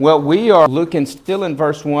Well, we are looking still in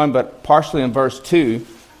verse 1, but partially in verse 2.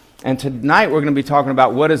 And tonight we're going to be talking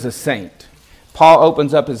about what is a saint. Paul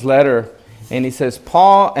opens up his letter and he says,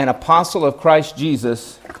 Paul, an apostle of Christ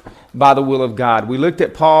Jesus, by the will of God. We looked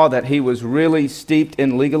at Paul, that he was really steeped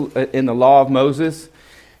in the law of Moses,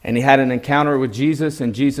 and he had an encounter with Jesus,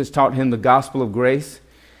 and Jesus taught him the gospel of grace.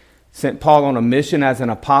 Sent Paul on a mission as an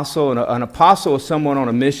apostle, and an apostle is someone on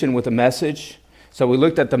a mission with a message. So we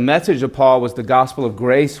looked at the message of Paul was the gospel of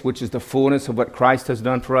grace, which is the fullness of what Christ has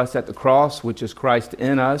done for us at the cross, which is Christ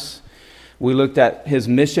in us. We looked at his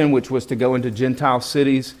mission, which was to go into Gentile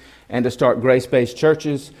cities and to start grace-based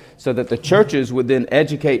churches, so that the churches would then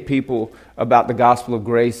educate people about the gospel of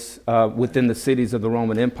grace within the cities of the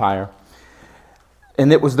Roman Empire.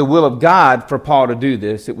 And it was the will of God for Paul to do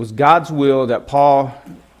this. It was God's will that Paul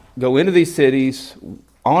go into these cities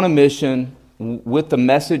on a mission with the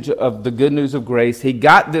message of the good news of grace. He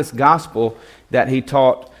got this gospel that he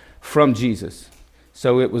taught from Jesus.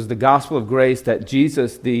 So it was the gospel of grace that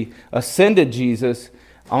Jesus, the ascended Jesus,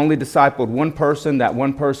 only discipled one person. That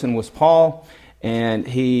one person was Paul. And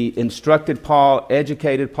he instructed Paul,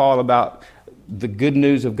 educated Paul about the good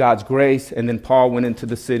news of God's grace. And then Paul went into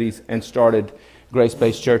the cities and started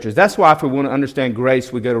grace-based churches. That's why if we want to understand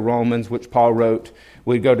grace, we go to Romans, which Paul wrote.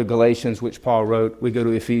 We go to Galatians, which Paul wrote. We go to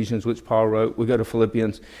Ephesians, which Paul wrote. We go to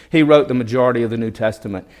Philippians. He wrote the majority of the New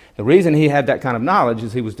Testament. The reason he had that kind of knowledge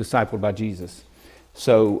is he was discipled by Jesus.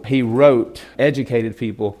 So he wrote, educated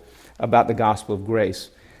people about the gospel of grace.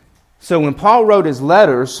 So when Paul wrote his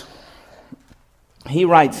letters, he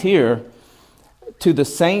writes here to the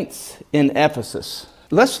saints in Ephesus.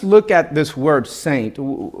 Let's look at this word saint.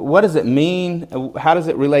 What does it mean? How does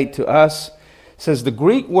it relate to us? It says the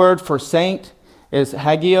Greek word for saint is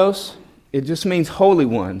hagios. It just means holy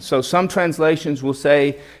one. So some translations will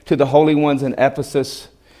say to the holy ones in Ephesus,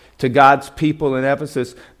 to God's people in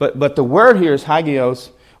Ephesus. But the word here is hagios,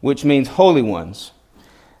 which means holy ones.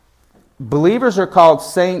 Believers are called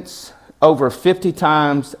saints over 50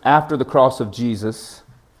 times after the cross of Jesus.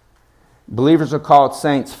 Believers are called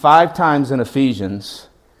saints 5 times in Ephesians.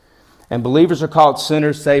 And believers are called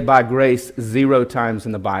sinners saved by grace 0 times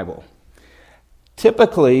in the Bible.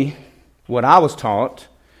 Typically, what I was taught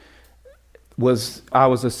was I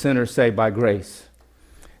was a sinner saved by grace.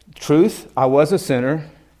 Truth, I was a sinner.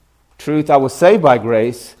 Truth, I was saved by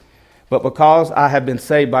grace. But because I have been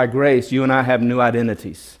saved by grace, you and I have new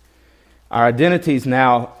identities. Our identities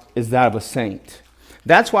now is that of a saint.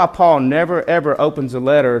 That's why Paul never, ever opens a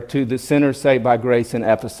letter to the sinners saved by grace in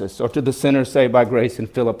Ephesus, or to the sinners saved by grace in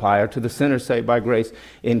Philippi, or to the sinners saved by grace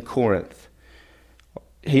in Corinth.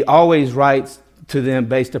 He always writes to them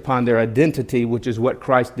based upon their identity, which is what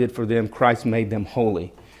Christ did for them. Christ made them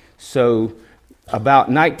holy. So about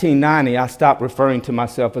 1990, I stopped referring to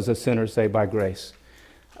myself as a sinner saved by grace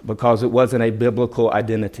because it wasn't a biblical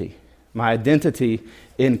identity. My identity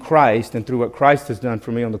in Christ and through what Christ has done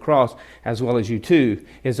for me on the cross, as well as you too,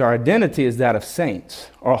 is our identity is that of saints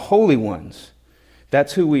or holy ones.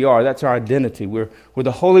 That's who we are. That's our identity. We're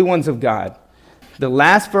the holy ones of God. The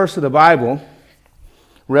last verse of the Bible,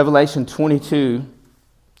 Revelation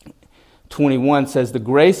 22:21 says, the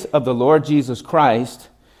grace of the Lord Jesus Christ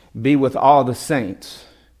be with all the saints.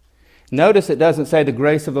 Notice it doesn't say the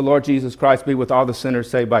grace of the Lord Jesus Christ be with all the sinners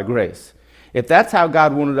saved by grace. If that's how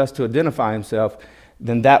God wanted us to identify himself,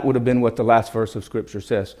 then that would have been what the last verse of Scripture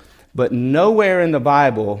says. But nowhere in the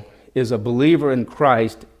Bible is a believer in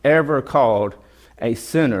Christ ever called a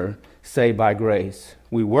sinner saved by grace.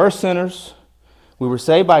 We were sinners, we were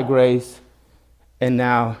saved by grace, and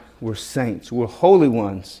now we're saints. We're holy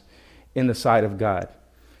ones in the sight of God.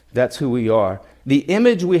 That's who we are. The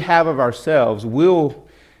image we have of ourselves will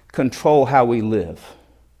control how we live.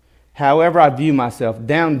 However I view myself,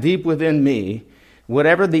 down deep within me,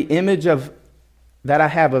 whatever the image that I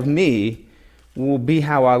have of me will be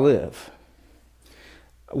how I live.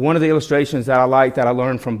 One of the illustrations that I like that I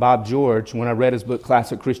learned from Bob George when I read his book,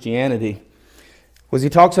 Classic Christianity, was he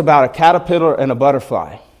talks about a caterpillar and a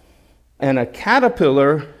butterfly. And a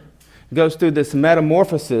caterpillar goes through this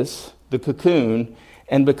metamorphosis, the cocoon,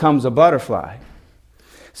 and becomes a butterfly.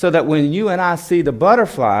 So that when you and I see the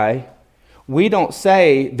butterfly, we don't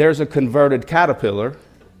say there's a converted caterpillar.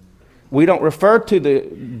 We don't refer to the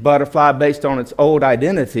butterfly based on its old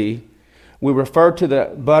identity. We refer to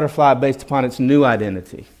the butterfly based upon its new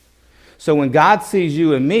identity. So when God sees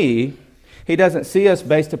you and me, he doesn't see us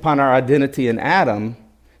based upon our identity in Adam,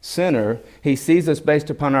 sinner. He sees us based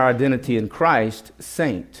upon our identity in Christ,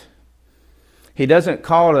 saint. He doesn't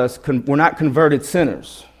call us, we're not converted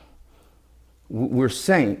sinners. We're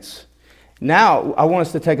saints. Now, I want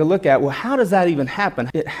us to take a look at, well, how does that even happen?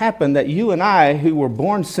 It happened that you and I, who were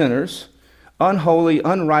born sinners, unholy,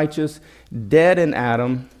 unrighteous, dead in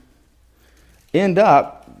Adam, end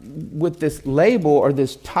up with this label or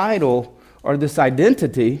this title or this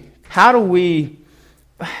identity. How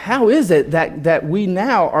is it that we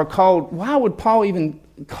now are called, why would Paul even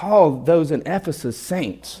call those in Ephesus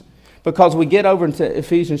saints? Because we get over into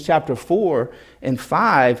Ephesians chapter 4 and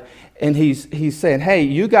 5, and he's saying, hey,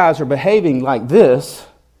 you guys are behaving like this.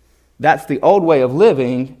 That's the old way of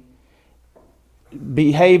living.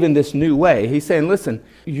 Behave in this new way. He's saying, listen,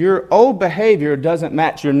 your old behavior doesn't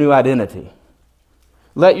match your new identity.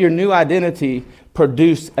 Let your new identity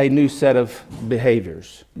produce a new set of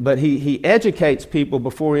behaviors. But he educates people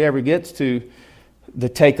before he ever gets to the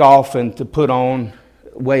take off and to put on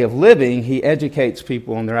way of living. He educates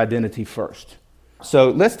people on their identity first. So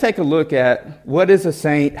let's take a look at what is a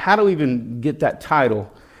saint. How do we even get that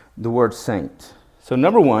title, the word saint? So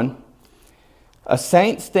number one, a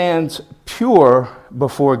saint stands pure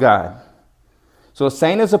before God. So a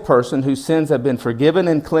saint is a person whose sins have been forgiven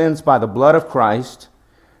and cleansed by the blood of Christ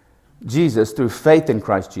Jesus through faith in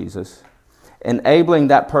Christ Jesus, enabling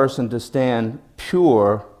that person to stand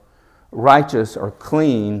pure, righteous, or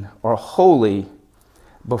clean, or holy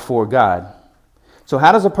before God. So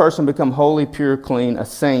how does a person become holy, pure, clean, a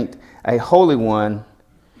saint, a holy one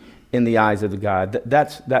in the eyes of God?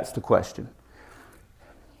 That's the question.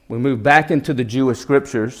 We move back into the Jewish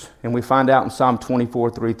scriptures, and we find out in Psalm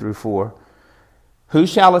 24, 3 through 4, who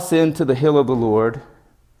shall ascend to the hill of the Lord,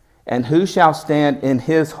 and who shall stand in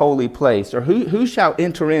his holy place? Or who shall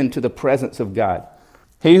enter into the presence of God?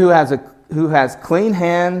 He who has clean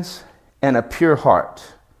hands and a pure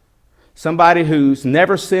heart. Somebody who's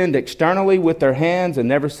never sinned externally with their hands and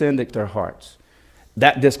never sinned with their hearts.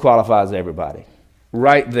 That disqualifies everybody.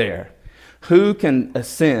 Right there. Who can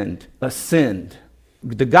ascend?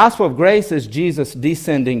 The gospel of grace is Jesus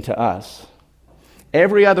descending to us.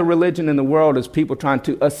 Every other religion in the world is people trying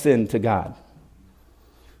to ascend to God.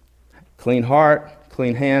 Clean heart,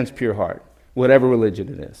 clean hands, pure heart. Whatever religion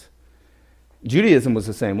it is. Judaism was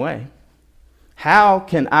the same way. How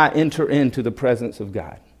can I enter into the presence of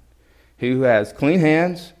God? He who has clean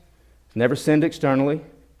hands, never sinned externally,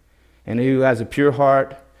 and he who has a pure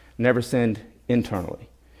heart, never sinned internally.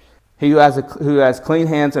 He who has clean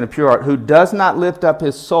hands and a pure heart, who does not lift up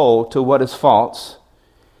his soul to what is false,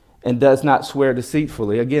 and does not swear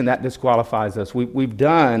deceitfully. Again, that disqualifies us. We've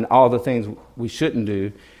done all the things we shouldn't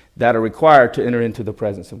do that are required to enter into the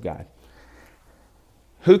presence of God.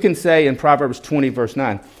 Who can say in Proverbs 20, verse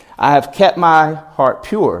 9, I have kept my heart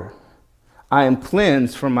pure. I am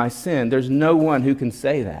cleansed from my sin. There's no one who can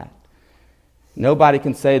say that. Nobody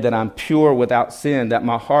can say that I'm pure without sin, that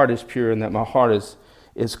my heart is pure and that my heart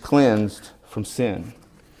is cleansed from sin.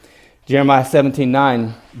 Jeremiah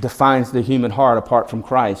 17:9 defines the human heart apart from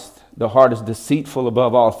Christ. The heart is deceitful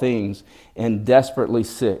above all things and desperately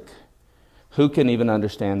sick. Who can even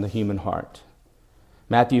understand the human heart?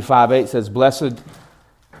 Matthew 5:8 says, blessed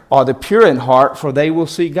are the pure in heart, for they will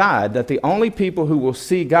see God. That the only people who will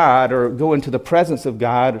see God or go into the presence of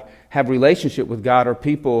God, have relationship with God, are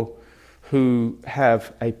people who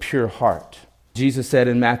have a pure heart. Jesus said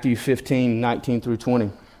in Matthew 15:19 through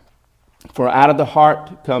 20, for out of the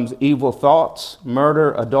heart comes evil thoughts,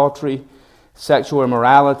 murder, adultery, sexual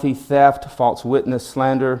immorality, theft, false witness,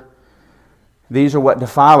 slander. These are what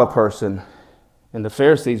defile a person. And the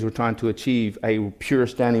Pharisees were trying to achieve a pure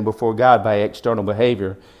standing before God by external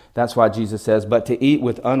behavior. That's why Jesus says, but to eat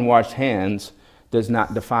with unwashed hands does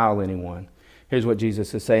not defile anyone. Here's what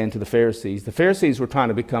Jesus is saying to the Pharisees. The Pharisees were trying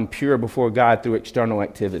to become pure before God through external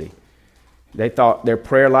activity. They thought their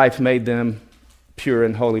prayer life made them pure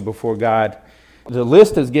and holy before God. The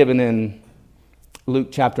list is given in Luke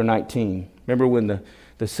chapter 19. Remember when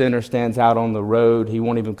the sinner stands out on the road, he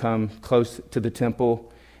won't even come close to the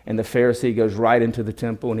temple, and the Pharisee goes right into the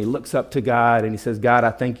temple, and he looks up to God, and he says, God,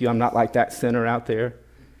 I thank you I'm not like that sinner out there.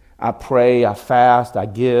 I pray, I fast, I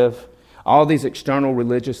give. All these external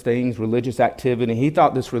religious things, religious activity. He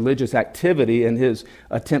thought this religious activity and his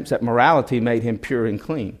attempts at morality made him pure and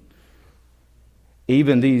clean.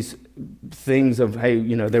 Even these things of, hey,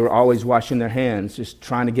 they were always washing their hands, just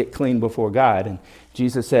trying to get clean before God. And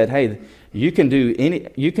Jesus said, hey, you can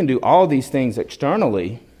do all these things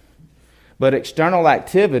externally, but external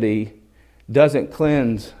activity doesn't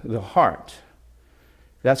cleanse the heart.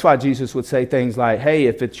 That's why Jesus would say things like, hey,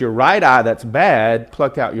 if it's your right eye that's bad,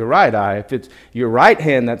 pluck out your right eye. If it's your right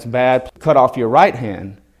hand that's bad, cut off your right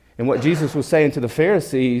hand. And what Jesus was saying to the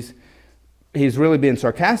Pharisees, he's really being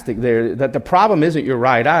sarcastic there, that the problem isn't your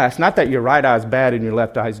right eye. It's not that your right eye is bad and your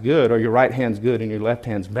left eye is good, or your right hand's good and your left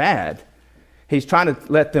hand's bad. He's trying to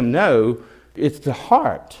let them know it's the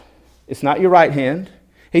heart. It's not your right hand.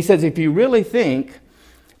 He says if you really think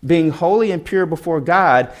being holy and pure before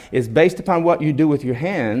God is based upon what you do with your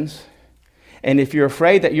hands, and if you're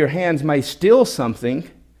afraid that your hands may steal something,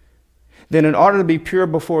 then in order to be pure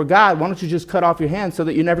before God, why don't you just cut off your hands so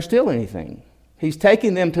that you never steal anything? He's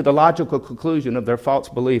taking them to the logical conclusion of their false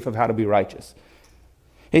belief of how to be righteous.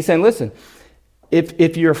 He's saying, listen,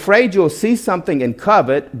 if you're afraid you'll see something and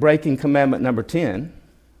covet, breaking commandment number 10,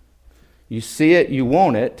 you see it, you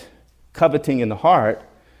want it, coveting in the heart,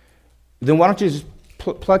 then why don't you just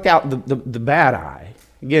pluck out the bad eye?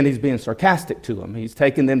 Again, he's being sarcastic to them. He's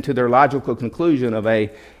taking them to their logical conclusion of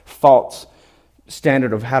a false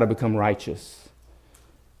standard of how to become righteous.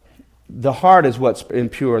 The heart is what's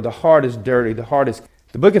impure. The heart is dirty.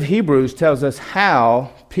 The book of Hebrews tells us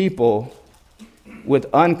how people with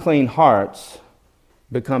unclean hearts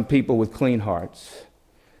become people with clean hearts,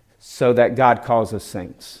 so that God calls us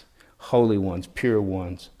saints, holy ones, pure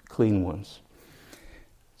ones, clean ones.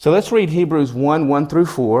 So let's read Hebrews 1 through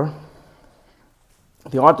 4.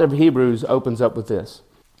 The author of Hebrews opens up with this.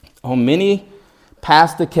 On many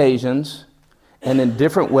past occasions and in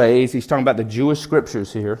different ways, he's talking about the Jewish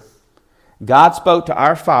scriptures here, God spoke to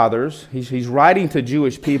our fathers. He's writing to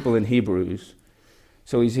Jewish people in Hebrews.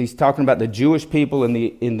 So he's talking about the Jewish people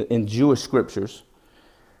in Jewish scriptures.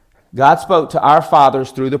 God spoke to our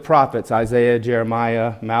fathers through the prophets, Isaiah,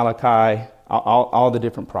 Jeremiah, Malachi, all the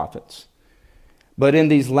different prophets. But in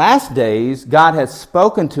these last days, God has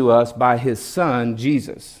spoken to us by his Son,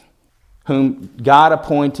 Jesus, whom God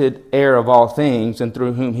appointed heir of all things and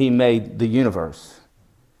through whom he made the universe.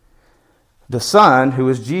 The Son, who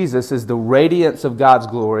is Jesus, is the radiance of God's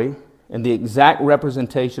glory and the exact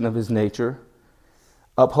representation of his nature,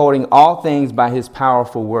 upholding all things by his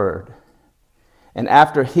powerful word. And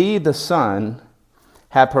after he, the Son,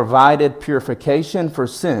 had provided purification for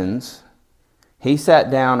sins, he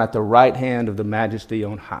sat down at the right hand of the Majesty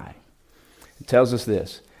on high. It tells us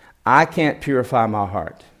this: I can't purify my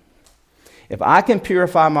heart. If I can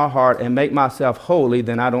purify my heart and make myself holy,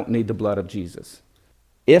 then I don't need the blood of Jesus.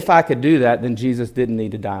 If I could do that, then Jesus didn't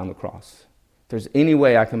need to die on the cross. If there's any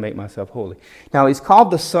way I can make myself holy. Now, he's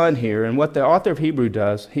called the Son here, and what the author of Hebrews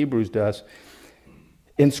does,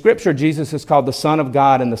 in Scripture, Jesus is called the Son of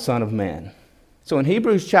God and the Son of Man. So in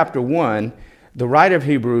Hebrews chapter 1, the writer of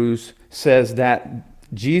Hebrews says that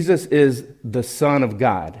Jesus is the Son of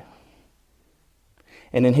God.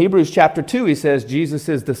 And in Hebrews chapter 2, he says Jesus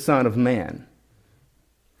is the Son of Man.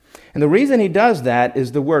 And the reason he does that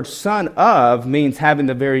is the word son of means having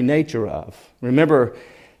the very nature of. Remember,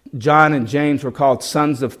 John and James were called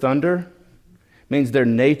sons of thunder. Means their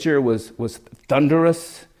nature was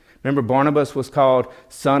thunderous. Remember, Barnabas was called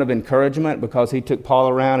son of encouragement because he took Paul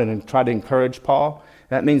around and tried to encourage Paul.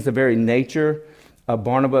 That means the very nature of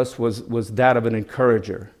Barnabas was that of an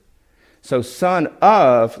encourager. So son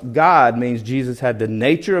of God means Jesus had the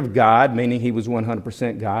nature of God, meaning he was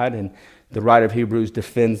 100% God, and the writer of Hebrews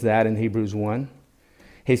defends that in Hebrews 1.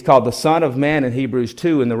 He's called the Son of Man in Hebrews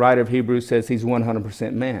 2, and the writer of Hebrews says he's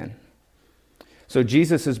 100% man. So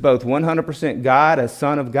Jesus is both 100% God as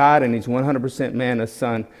Son of God, and he's 100% man as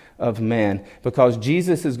Son of Man, because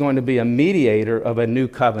Jesus is going to be a mediator of a new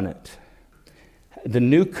covenant. The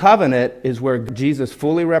new covenant is where Jesus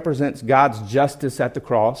fully represents God's justice at the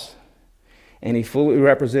cross, and he fully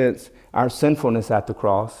represents our sinfulness at the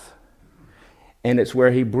cross, and it's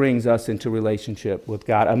where he brings us into relationship with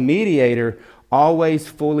God. A mediator always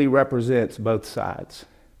fully represents both sides.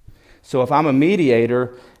 So if I'm a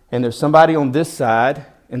mediator and there's somebody on this side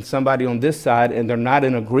and somebody on this side and they're not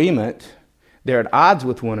in agreement, they're at odds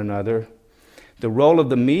with one another, the role of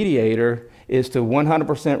the mediator is to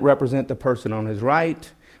 100% represent the person on his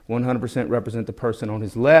right, 100% represent the person on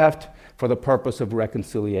his left for the purpose of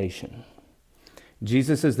reconciliation.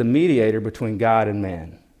 Jesus is the mediator between God and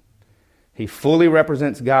man. He fully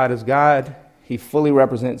represents God as God. He fully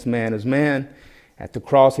represents man as man. At the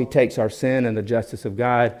cross, he takes our sin and the justice of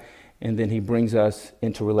God, and then he brings us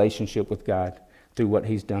into relationship with God through what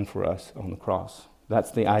he's done for us on the cross.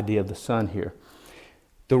 That's the idea of the Son here.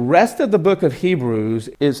 The rest of the book of Hebrews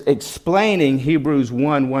is explaining Hebrews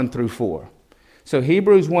 1 through 4. So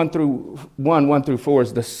Hebrews 1 through 4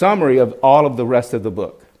 is the summary of all of the rest of the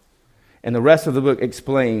book. And the rest of the book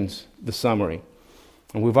explains the summary.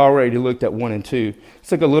 And we've already looked at 1 and 2.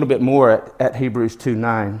 Let's look a little bit more at Hebrews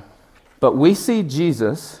 2:9. But we see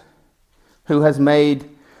Jesus, who was made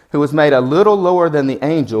a little lower than the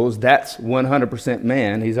angels. That's 100%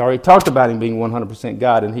 man. He's already talked about him being 100%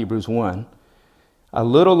 God in Hebrews 1. A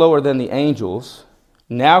little lower than the angels,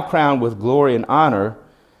 now crowned with glory and honor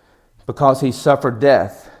because he suffered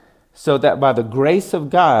death, so that by the grace of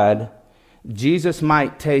God, Jesus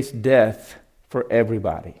might taste death for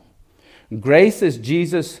everybody. Grace is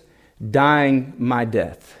Jesus dying my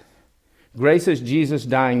death. Grace is Jesus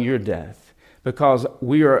dying your death, because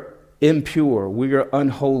we are impure, we are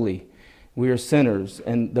unholy, we are sinners,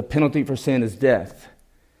 and the penalty for sin is death.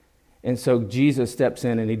 And so Jesus steps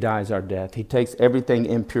in and he dies our death. He takes everything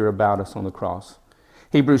impure about us on the cross.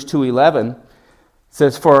 Hebrews 2:11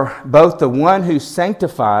 says, for both the one who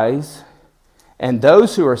sanctifies and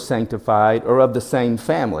those who are sanctified are of the same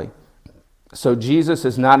family. So Jesus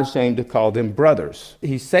is not ashamed to call them brothers.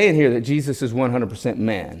 He's saying here that Jesus is 100%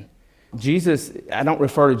 man. Jesus, I don't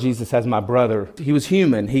refer to Jesus as my brother. He was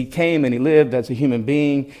human. He came and he lived as a human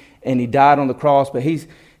being and he died on the cross, but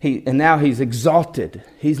and now he's exalted.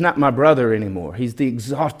 He's not my brother anymore. He's the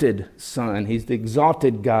exalted Son. He's the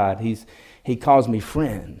exalted God. He calls me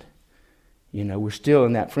friend. You know, we're still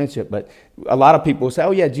in that friendship, but a lot of people say,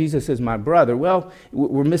 oh yeah, Jesus is my brother. Well,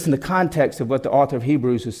 we're missing the context of what the author of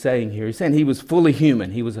Hebrews is saying here. He's saying he was fully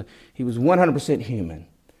human. He was 100% human,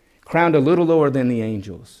 crowned a little lower than the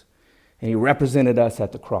angels, and he represented us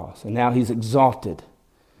at the cross. And now he's exalted.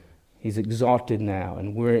 He's exalted now,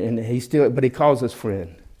 and but he calls us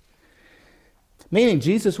friend. Meaning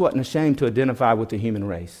Jesus wasn't ashamed to identify with the human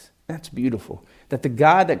race. That's beautiful. That the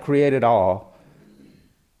God that created all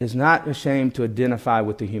is not ashamed to identify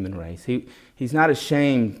with the human race. He's not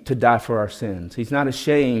ashamed to die for our sins. He's not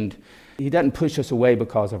ashamed. He doesn't push us away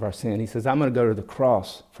because of our sin. He says, I'm going to go to the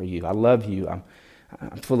cross for you. I love you. I'm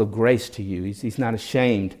full of grace to you. He's not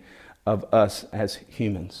ashamed of us as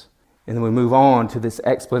humans. And then we move on to this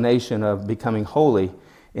explanation of becoming holy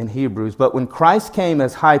in Hebrews. But when Christ came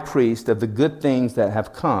as high priest of the good things that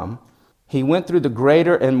have come, he went through the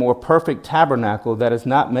greater and more perfect tabernacle that is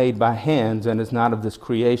not made by hands and is not of this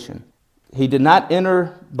creation. He did not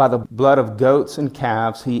enter by the blood of goats and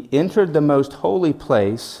calves. He entered the most holy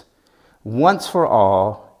place once for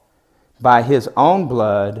all by his own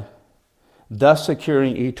blood, thus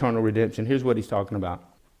securing eternal redemption. Here's what he's talking about.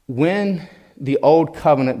 When the Old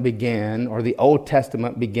Covenant began, or the Old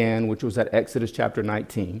Testament began, which was at Exodus chapter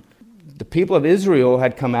 19, the people of Israel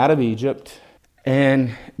had come out of Egypt,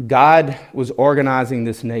 and God was organizing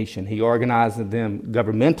this nation. He organized them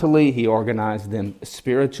governmentally. He organized them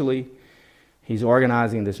spiritually. He's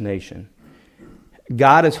organizing this nation.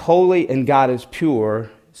 God is holy and God is pure.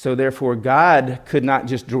 So therefore, God could not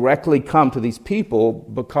just directly come to these people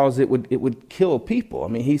because it would kill people. I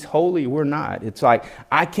mean, he's holy, we're not. It's like,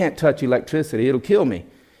 I can't touch electricity, it'll kill me.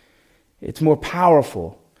 It's more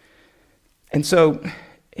powerful. And so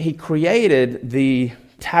he created the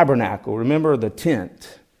tabernacle, remember the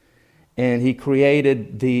tent, and he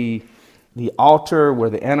created the altar where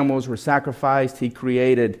the animals were sacrificed. He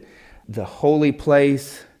created the holy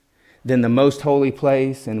place, then the most holy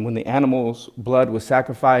place, and when the animal's blood was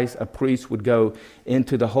sacrificed, a priest would go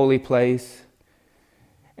into the holy place,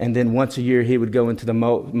 and then once a year he would go into the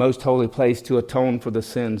most holy place to atone for the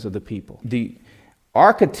sins of the people. The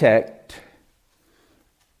architecture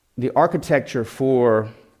for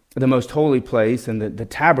the most holy place and the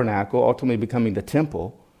tabernacle, ultimately becoming the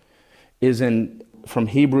temple, is from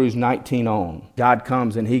Hebrews 19 on. God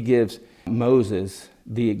comes and he gives Moses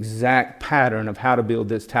the exact pattern of how to build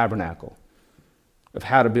this tabernacle, of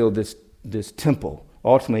how to build this temple.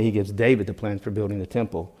 Ultimately, he gives David the plans for building the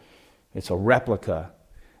temple. It's a replica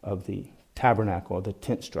of the tabernacle, or the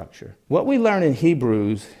tent structure. What we learn in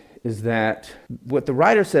Hebrews is that what the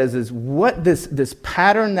writer says is what this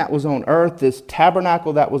pattern that was on earth, this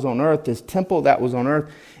tabernacle that was on earth, this temple that was on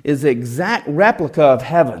earth, is the exact replica of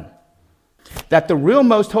heaven. That the real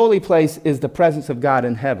most holy place is the presence of God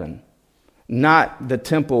in heaven, not the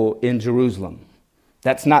temple in Jerusalem.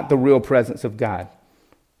 That's not the real presence of God.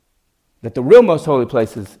 That the real most holy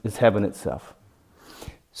place is heaven itself.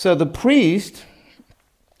 So the priest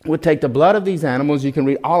would take the blood of these animals. You can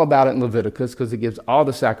read all about it in Leviticus because it gives all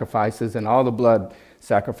the sacrifices and all the blood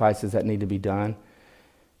sacrifices that need to be done.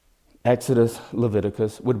 Exodus,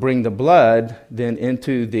 Leviticus would bring the blood then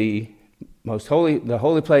into the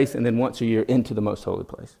holy place, and then once a year into the most holy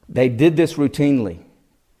place. They did this routinely,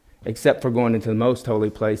 except for going into the most holy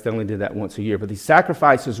place. They only did that once a year, but these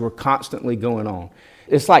sacrifices were constantly going on.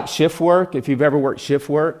 It's like shift work. If you've ever worked shift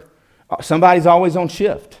work, somebody's always on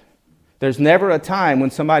shift. There's never a time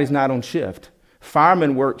when somebody's not on shift.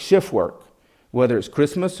 Firemen work shift work, whether it's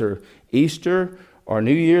Christmas or Easter or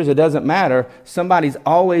New Year's, it doesn't matter. Somebody's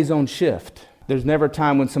always on shift. There's never a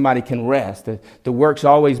time when somebody can rest. The work's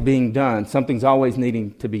always being done. Something's always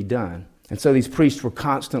needing to be done. And so these priests were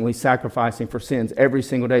constantly sacrificing for sins every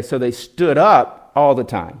single day. So they stood up all the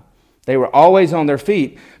time. They were always on their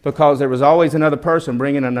feet because there was always another person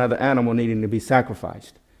bringing another animal needing to be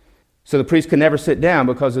sacrificed. So the priest could never sit down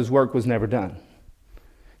because his work was never done.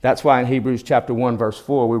 That's why in Hebrews chapter 1, verse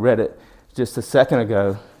 4, we read it just a second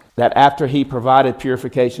ago, that after he provided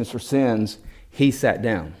purifications for sins, he sat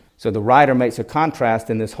down. So the writer makes a contrast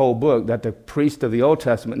in this whole book that the priest of the Old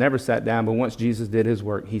Testament never sat down, but once Jesus did his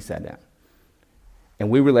work, he sat down. And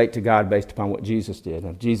we relate to God based upon what Jesus did.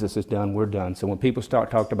 And if Jesus is done, we're done. So when people start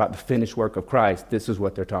talking about the finished work of Christ, this is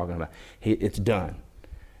what they're talking about. It's done.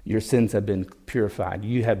 Your sins have been purified.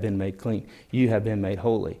 You have been made clean. You have been made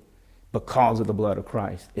holy because of the blood of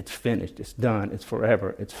Christ. It's finished. It's done. It's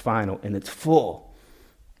forever. It's final. And it's full.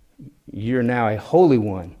 You're now a holy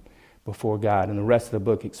one before God. And the rest of the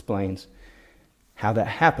book explains how that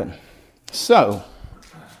happened. So,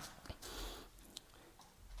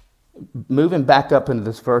 moving back up into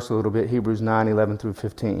this verse a little bit, Hebrews 9, 11 through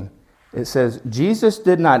 15. It says, Jesus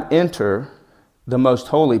did not enter the most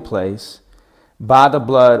holy place by the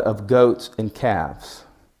blood of goats and calves.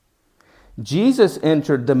 Jesus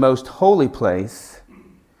entered the most holy place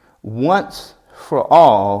once for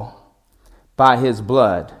all by his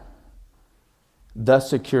blood, thus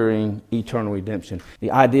securing eternal redemption. The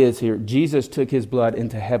idea is here, Jesus took his blood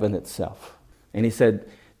into heaven itself. And he said,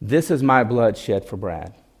 this is my blood shed for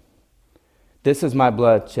Brad. This is my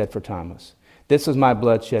blood shed for Thomas. This is my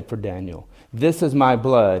blood shed for Daniel. This is my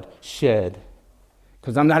blood shed.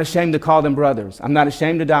 Because I'm not ashamed to call them brothers. I'm not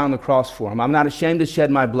ashamed to die on the cross for them. I'm not ashamed to shed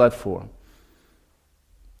my blood for them.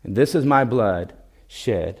 And this is my blood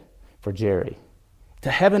shed for Jerry. To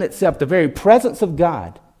heaven itself, the very presence of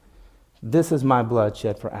God. This is my blood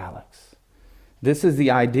shed for Alex. This is the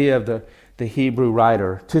idea of the Hebrew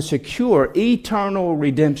writer, to secure eternal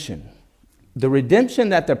redemption. The redemption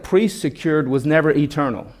that the priest secured was never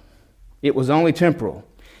eternal. It was only temporal.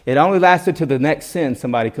 It only lasted to the next sin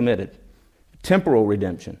somebody committed. Temporal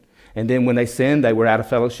redemption. And then when they sinned, they were out of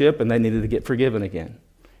fellowship and they needed to get forgiven again.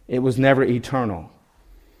 It was never eternal.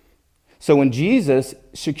 So when Jesus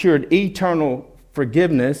secured eternal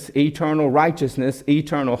forgiveness, eternal righteousness,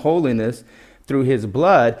 eternal holiness through his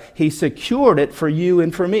blood, he secured it for you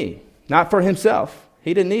and for me, not for himself.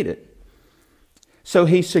 He didn't need it. So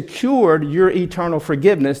he secured your eternal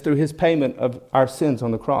forgiveness through his payment of our sins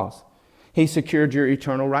on the cross. He secured your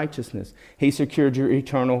eternal righteousness. He secured your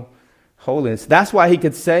eternal holiness. That's why he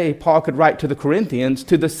could say, Paul could write to the Corinthians,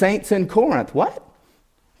 to the saints in Corinth. What?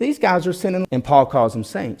 These guys are sinning. And Paul calls them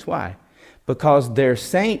saints. Why? Because their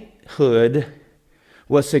sainthood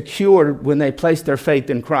was secured when they placed their faith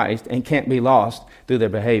in Christ and can't be lost through their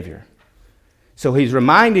behavior. So he's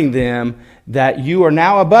reminding them that you are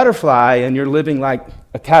now a butterfly and you're living like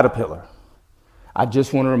a caterpillar. I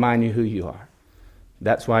just want to remind you who you are.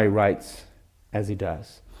 That's why he writes as he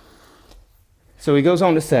does. So he goes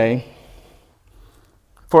on to say,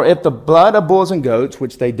 for if the blood of bulls and goats,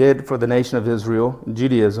 which they did for the nation of Israel,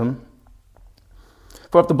 Judaism,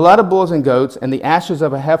 for if the blood of bulls and goats and the ashes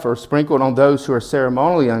of a heifer sprinkled on those who are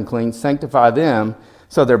ceremonially unclean sanctify them,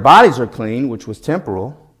 so their bodies are clean, which was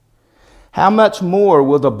temporal, how much more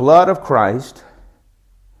will the blood of Christ,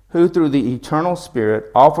 who through the eternal Spirit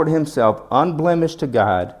offered himself unblemished to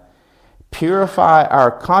God, purify our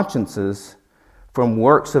consciences from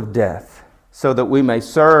works of death, so that we may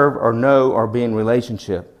serve or know or be in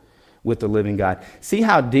relationship with the living God. See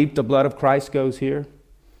how deep the blood of Christ goes here?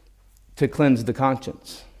 To cleanse the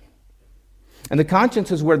conscience. And the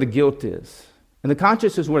conscience is where the guilt is. And the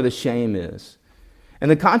conscience is where the shame is.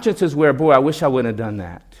 And the conscience is where, boy, I wish I wouldn't have done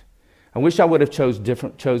that. I wish I would have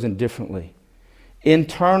chosen differently.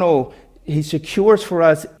 Internal, he secures for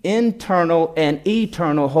us internal and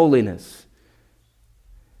eternal holiness.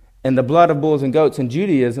 And the blood of bulls and goats in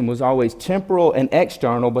Judaism was always temporal and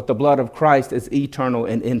external, but the blood of Christ is eternal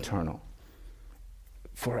and internal.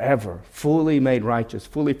 Forever, fully made righteous,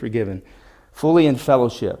 fully forgiven, fully in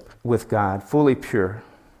fellowship with God, fully pure,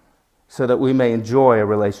 so that we may enjoy a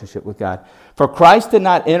relationship with God. For Christ did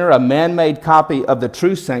not enter a man-made copy of the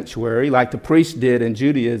true sanctuary like the priests did in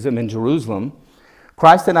Judaism in Jerusalem.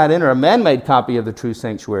 Christ did not enter a man-made copy of the true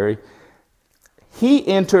sanctuary. He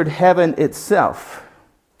entered heaven itself,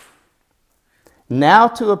 now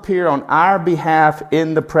to appear on our behalf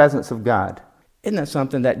in the presence of God. Isn't that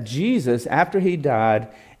something that Jesus, after he died,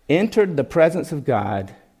 entered the presence of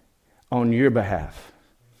God on your behalf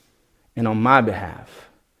and on my behalf,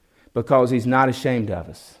 because he's not ashamed of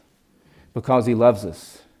us, because he loves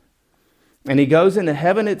us. And he goes into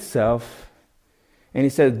heaven itself and he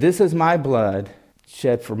says, this is my blood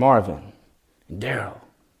shed for Marvin and Daryl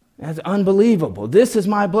That's unbelievable. This is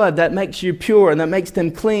my blood that makes you pure and that makes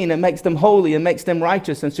them clean and makes them holy and makes them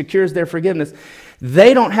righteous and secures their forgiveness.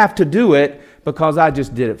 They don't have to do it because I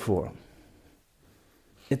just did it for them.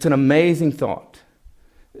 It's an amazing thought.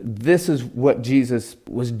 This is what Jesus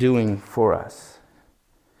was doing for us.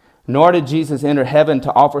 Nor did Jesus enter heaven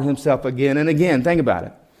to offer himself again and again. Think about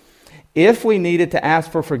it. If we needed to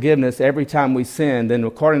ask for forgiveness every time we sin, then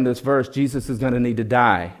according to this verse, Jesus is going to need to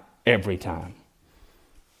die every time.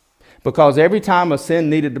 Because every time a sin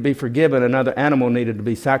needed to be forgiven, another animal needed to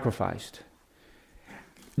be sacrificed.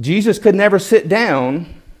 Jesus could never sit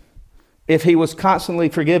down if he was constantly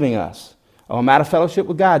forgiving us. Oh, I'm out of fellowship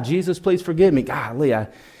with God. Jesus, please forgive me. Golly,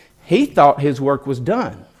 he thought his work was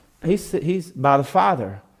done. He's by the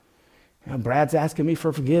Father. You know, Brad's asking me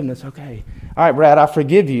for forgiveness. Okay. All right, Brad, I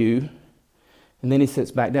forgive you. And then he sits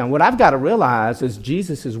back down. What I've got to realize is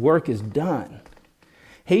Jesus' work is done.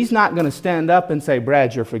 He's not going to stand up and say,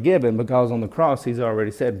 Brad, you're forgiven, because on the cross he's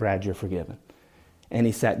already said, Brad, you're forgiven. And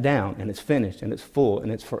he sat down, and it's finished, and it's full,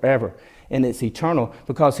 and it's forever, and it's eternal,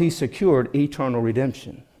 because he secured eternal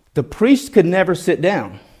redemption. The priests could never sit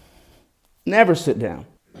down. Never sit down.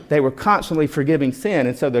 They were constantly forgiving sin.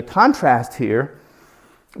 And so the contrast here,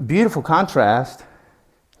 beautiful contrast,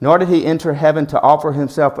 nor did he enter heaven to offer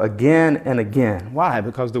himself again and again. Why?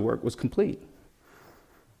 Because the work was complete.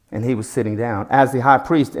 And he was sitting down, as the high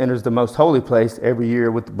priest enters the most holy place every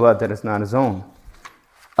year with the blood that is not his own.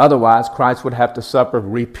 Otherwise, Christ would have to suffer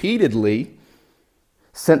repeatedly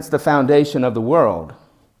since the foundation of the world.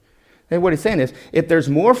 And what he's saying is, if there's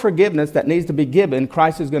more forgiveness that needs to be given,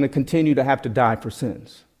 Christ is going to continue to have to die for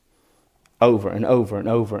sins. Over and over and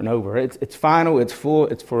over and over. It's final, it's full,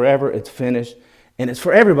 it's forever, it's finished, and it's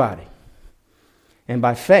for everybody. And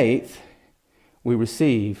by faith, we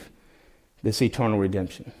receive this eternal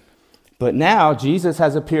redemption. But now Jesus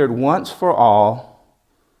has appeared once for all,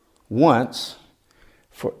 once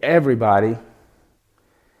for everybody,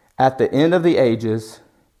 at the end of the ages,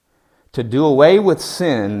 to do away with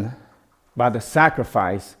sin by the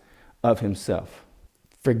sacrifice of himself.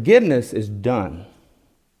 Forgiveness is done.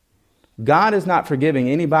 God is not forgiving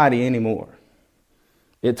anybody anymore.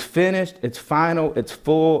 It's finished, it's final, it's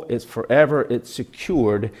full, it's forever, it's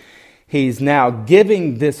secured. He's now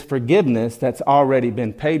giving this forgiveness that's already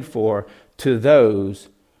been paid for to those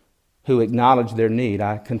who acknowledge their need.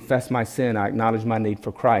 I confess my sin. I acknowledge my need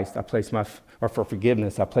for Christ. For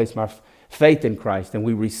forgiveness. I place my faith in Christ, and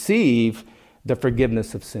we receive the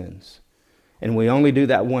forgiveness of sins. And we only do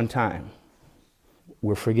that one time.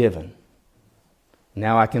 We're forgiven.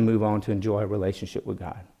 Now I can move on to enjoy a relationship with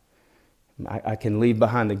God. I can leave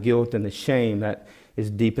behind the guilt and the shame that is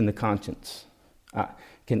deep in the conscience. I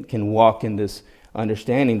can walk in this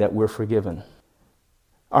understanding that we're forgiven.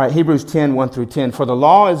 All right, Hebrews 10, 1 through 10. For the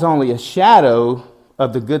law is only a shadow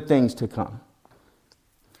of the good things to come,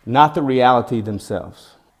 not the reality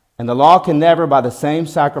themselves. And the law can never, by the same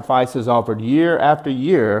sacrifices offered year after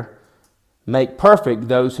year, make perfect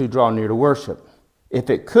those who draw near to worship. If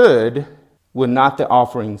it could, would not the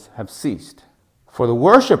offerings have ceased? For the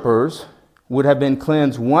worshipers would have been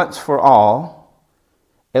cleansed once for all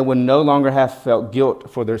and would no longer have felt guilt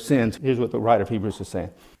for their sins. Here's what the writer of Hebrews is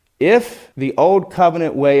saying. If the old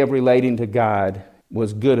covenant way of relating to God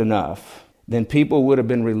was good enough, then people would have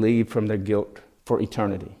been relieved from their guilt for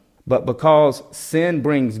eternity. But because sin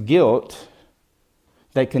brings guilt,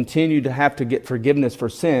 they continue to have to get forgiveness for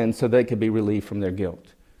sin so they could be relieved from their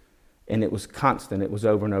guilt. And it was constant. It was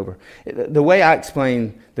over and over. The way I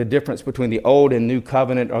explain the difference between the Old and New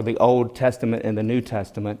Covenant, or the Old Testament and the New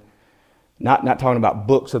Testament, not talking about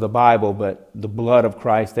books of the Bible, but the blood of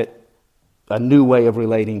Christ, that a new way of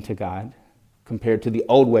relating to God compared to the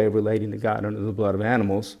old way of relating to God under the blood of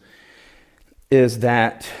animals, is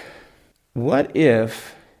that what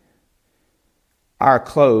if our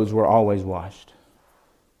clothes were always washed?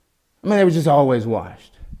 I mean, they were just always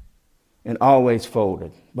washed and always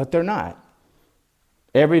folded, but they're not.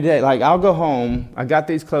 Every day, like I'll go home, I got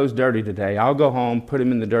these clothes dirty today. I'll go home, put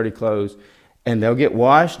them in the dirty clothes, and they'll get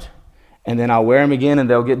washed, and then I'll wear them again and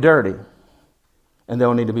they'll get dirty. And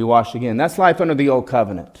they'll need to be washed again. That's life under the old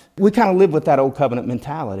covenant. We kind of live with that old covenant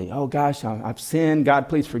mentality. Oh gosh, I've sinned. God,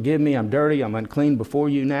 please forgive me. I'm dirty. I'm unclean before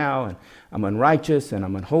you now. And I'm unrighteous and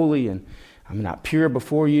I'm unholy and I'm not pure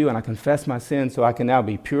before you. And I confess my sins so I can now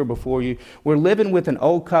be pure before you. We're living with an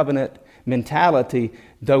old covenant mentality,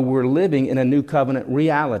 though we're living in a new covenant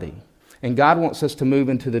reality. And God wants us to move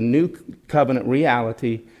into the new covenant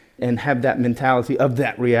reality and have that mentality of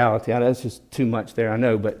that reality. That's just too much there, I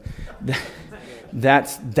know, but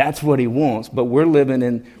That's what he wants. But we're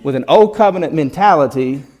living with an old covenant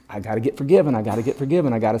mentality. I got to get forgiven. I got to get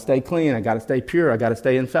forgiven. I got to stay clean. I got to stay pure. I got to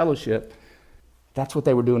stay in fellowship. That's what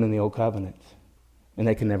they were doing in the old covenant. And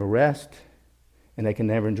they can never rest, and they can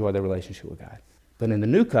never enjoy their relationship with God. But in the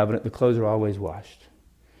new covenant, the clothes are always washed.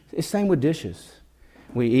 It's the same with dishes.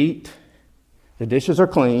 We eat, the dishes are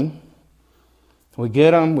clean. We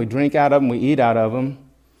get them, we drink out of them, we eat out of them.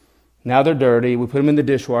 Now they're dirty. We put them in the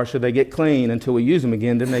dishwasher. They get clean until we use them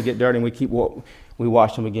again. Then they get dirty, and we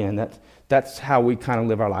wash them again. That's how we kind of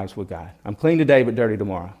live our lives with God. I'm clean today, but dirty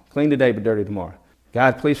tomorrow. Clean today, but dirty tomorrow.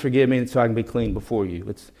 God, please forgive me so I can be clean before you.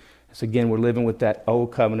 It's again, we're living with that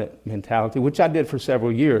old covenant mentality, which I did for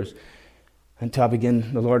several years until the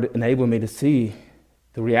Lord enabled me to see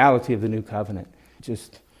the reality of the new covenant.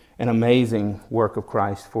 Just an amazing work of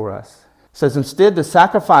Christ for us. It says, instead, the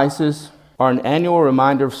sacrifices are an annual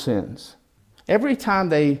reminder of sins. Every time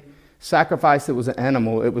they sacrificed it was an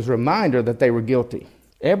animal, it was a reminder that they were guilty.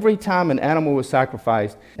 Every time an animal was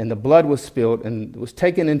sacrificed and the blood was spilled and was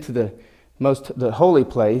taken into the holy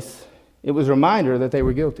place, it was a reminder that they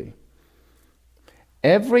were guilty.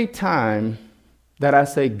 Every time that I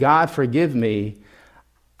say, God, forgive me,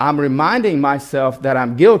 I'm reminding myself that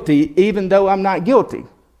I'm guilty even though I'm not guilty.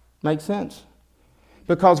 Makes sense?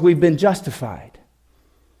 Because we've been justified.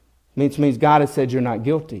 Which means God has said you're not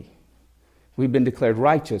guilty. We've been declared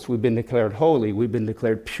righteous. We've been declared holy. We've been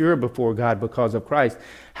declared pure before God because of Christ.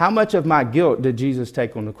 How much of my guilt did Jesus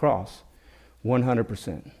take on the cross?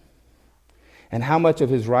 100%. And how much of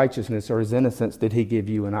his righteousness or his innocence did he give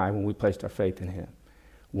you and I when we placed our faith in him?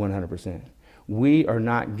 100%. We are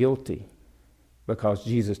not guilty because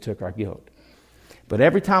Jesus took our guilt. But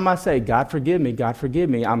every time I say, God forgive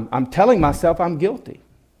me, I'm telling myself I'm guilty.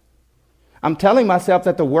 I'm telling myself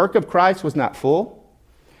that the work of Christ was not full,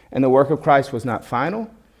 and the work of Christ was not final,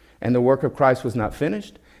 and the work of Christ was not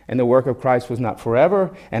finished, and the work of Christ was not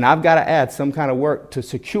forever, and I've got to add some kind of work to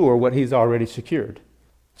secure what he's already secured.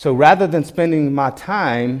 So rather than spending my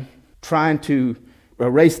time trying to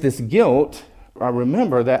erase this guilt, I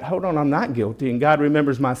remember that, hold on, I'm not guilty, and God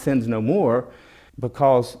remembers my sins no more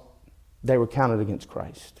because they were counted against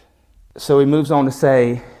Christ. So he moves on to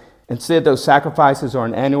say, instead, those sacrifices are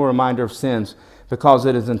an annual reminder of sins because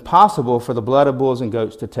it is impossible for the blood of bulls and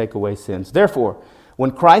goats to take away sins. Therefore,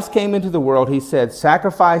 when Christ came into the world, he said,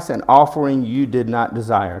 sacrifice and offering you did not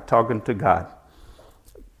desire, talking to God,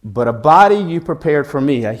 but a body you prepared for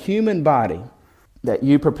me, a human body that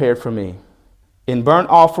you prepared for me. In burnt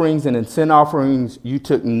offerings and in sin offerings, you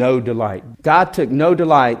took no delight. God took no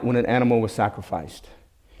delight when an animal was sacrificed.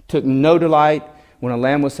 Took no delight when a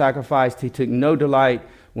lamb was sacrificed. He took no delight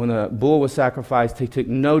when a bull was sacrificed. He took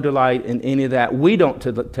no delight in any of that. We don't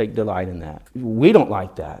take delight in that. We don't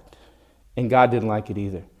like that. And God didn't like it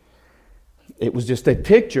either. It was just a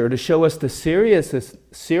picture to show us the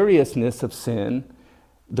seriousness of sin,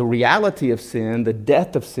 the reality of sin, the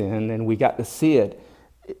death of sin, and we got to see it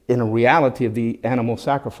in a reality of the animal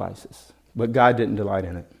sacrifices. But God didn't delight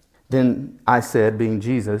in it. Then I said, being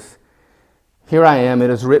Jesus, here I am, it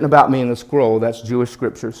is written about me in the scroll, that's Jewish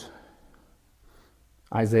scriptures.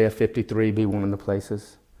 Isaiah 53 be one of the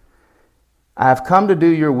places. I have come to do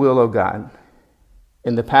your will, O God.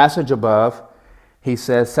 In the passage above, he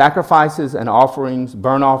says, sacrifices and offerings,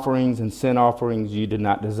 burnt offerings and sin offerings you did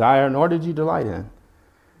not desire, nor did you delight in,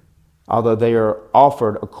 although they are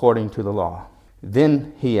offered according to the law.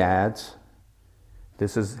 Then he adds,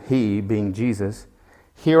 this is he being Jesus,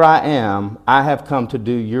 here I am, I have come to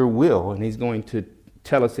do your will. And he's going to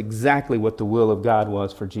tell us exactly what the will of God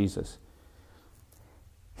was for Jesus.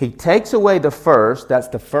 He takes away the first, that's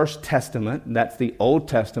the first testament, that's the Old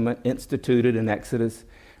Testament instituted in Exodus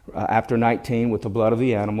after 19 with the blood of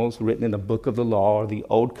the animals written in the book of the law or the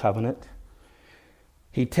Old Covenant.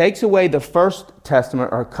 He takes away the first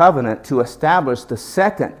testament or covenant to establish the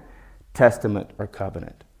second testament or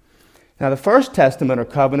covenant. Now, the first testament or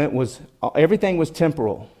covenant was, everything was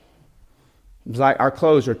temporal. It was like our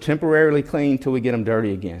clothes are temporarily clean till we get them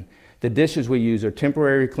dirty again. The dishes we use are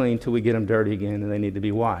temporarily clean till we get them dirty again and they need to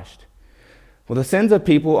be washed. Well, the sins of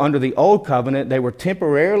people under the old covenant, they were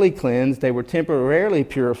temporarily cleansed, they were temporarily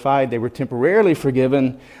purified, they were temporarily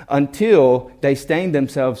forgiven until they stained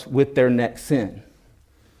themselves with their next sin.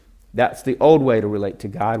 That's the old way to relate to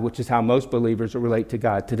God, which is how most believers relate to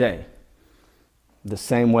God today. The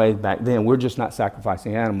same way back then, we're just not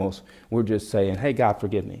sacrificing animals. We're just saying, hey, God,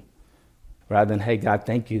 forgive me. Rather than, hey, God,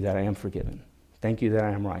 thank you that I am forgiven. Thank you that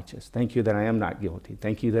I am righteous. Thank you that I am not guilty.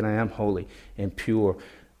 Thank you that I am holy and pure,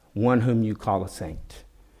 one whom you call a saint.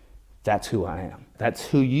 That's who I am. That's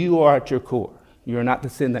who you are at your core. You're not the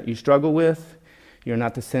sin that you struggle with. You're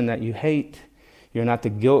not the sin that you hate. You're not the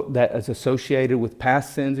guilt that is associated with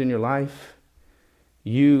past sins in your life.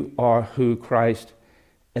 You are who Christ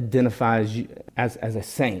identifies you as a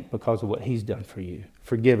saint because of what he's done for you.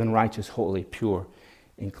 Forgiven, righteous, holy, pure,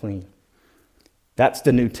 and clean. That's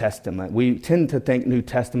the New Testament. We tend to think New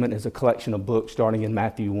Testament is a collection of books starting in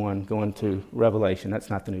Matthew 1, going to Revelation. That's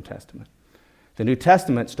not the New Testament. The New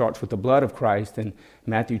Testament starts with the blood of Christ in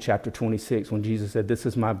Matthew chapter 26 when Jesus said, "This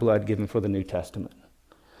is my blood given for the New Testament."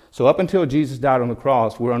 So up until Jesus died on the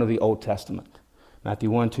cross, we're under the Old Testament.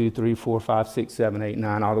 Matthew 1, 2, 3, 4, 5, 6, 7, 8,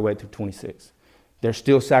 9, all the way through 26. They're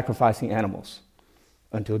still sacrificing animals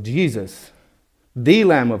until Jesus, the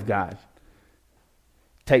Lamb of God,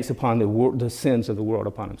 takes upon the sins of the world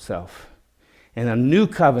upon himself. And a new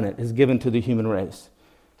covenant is given to the human race.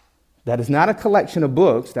 That is not a collection of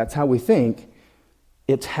books. That's how we think.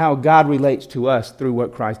 It's how God relates to us through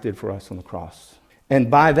what Christ did for us on the cross.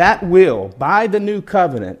 And by that will, by the new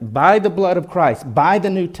covenant, by the blood of Christ, by the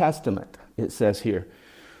New Testament, it says here,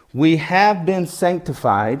 we have been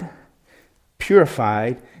sanctified,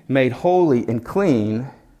 purified, made holy and clean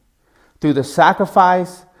through the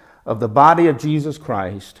sacrifice of the body of Jesus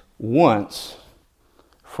Christ once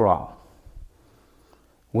for all.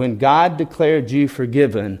 When God declared you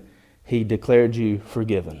forgiven, he declared you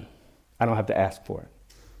forgiven. I don't have to ask for it.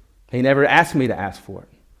 He never asked me to ask for it.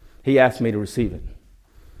 He asked me to receive it.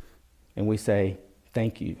 And we say,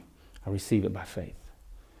 thank you. I receive it by faith.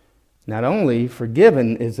 Not only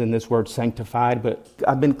forgiven is in this word sanctified, but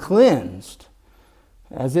I've been cleansed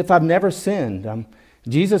as if I've never sinned.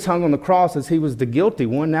 Jesus hung on the cross as he was the guilty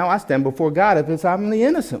one. Now I stand before God as if I'm the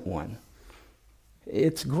innocent one.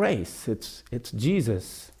 It's grace. It's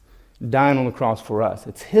Jesus dying on the cross for us.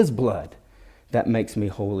 It's his blood that makes me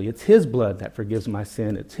holy. It's his blood that forgives my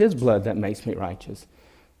sin. It's his blood that makes me righteous.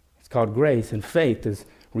 It's called grace, and faith is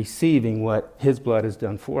receiving what his blood has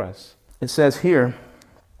done for us. It says here,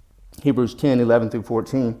 Hebrews 10, 11 through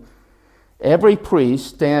 14, every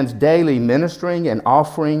priest stands daily ministering and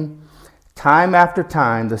offering time after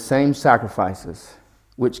time the same sacrifices,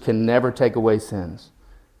 which can never take away sins.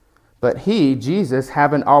 But he, Jesus,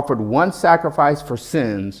 having offered one sacrifice for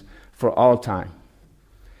sins for all time.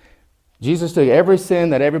 Jesus took every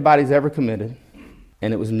sin that everybody's ever committed,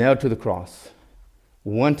 and it was nailed to the cross.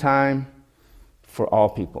 One time for all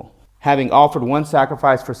people. Having offered one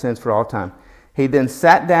sacrifice for sins for all time. He then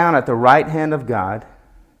sat down at the right hand of God,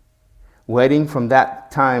 waiting from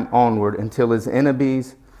that time onward until his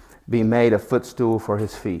enemies be made a footstool for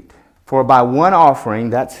his feet. For by one offering,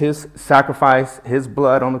 that's his sacrifice, his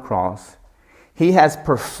blood on the cross, he has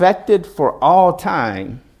perfected for all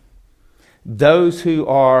time those who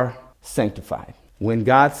are sanctified. When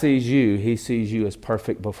God sees you, he sees you as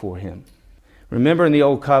perfect before him. Remember in the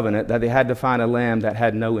old covenant that they had to find a lamb that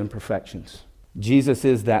had no imperfections. Jesus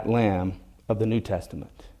is that lamb of the New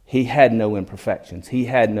Testament. He had no imperfections. He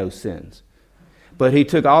had no sins. But he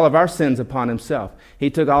took all of our sins upon himself. He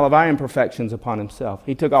took all of our imperfections upon himself.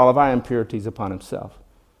 He took all of our impurities upon himself.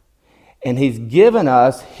 And he's given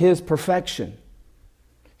us his perfection,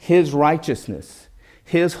 his righteousness,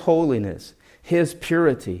 his holiness, his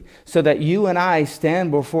purity, so that you and I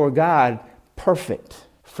stand before God perfect,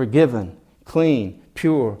 forgiven, clean,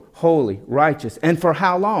 pure, holy, righteous. And for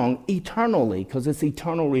how long? Eternally, because it's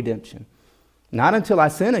eternal redemption. Not until I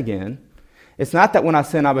sin again. It's not that when I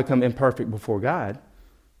sin, I become imperfect before God.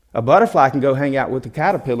 A butterfly can go hang out with the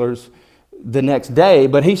caterpillars the next day,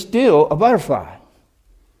 but he's still a butterfly.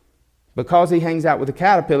 Because he hangs out with the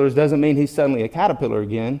caterpillars doesn't mean he's suddenly a caterpillar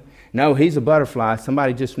again. No, he's a butterfly.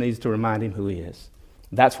 Somebody just needs to remind him who he is.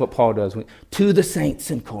 That's what Paul does to the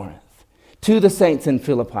saints in Corinth, to the saints in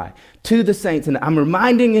Philippi, to the saints. And I'm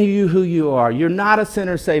reminding you who you are. You're not a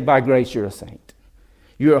sinner saved by grace. You're a saint.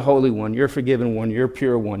 You're a holy one. You're a forgiven one. You're a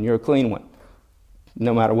pure one. You're a clean one.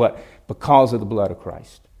 No matter what, because of the blood of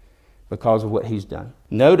Christ, because of what he's done.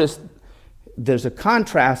 Notice there's a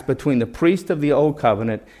contrast between the priest of the old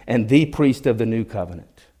covenant and the priest of the new covenant.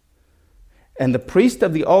 And the priest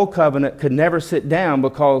of the old covenant could never sit down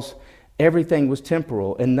because everything was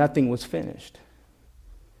temporal and nothing was finished.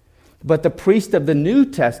 But the priest of the New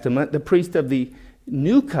Testament, the priest of the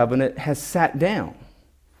new covenant, has sat down.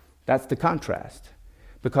 That's the contrast,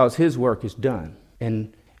 because his work is done.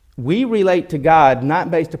 And we relate to God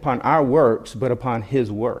not based upon our works, but upon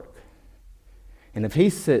his work. And if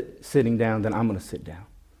he's sitting down, then I'm going to sit down.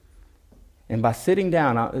 And by sitting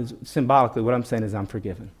down, symbolically, what I'm saying is I'm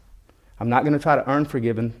forgiven. I'm not going to try to earn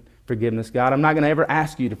forgiveness, God. I'm not going to ever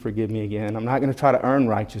ask you to forgive me again. I'm not going to try to earn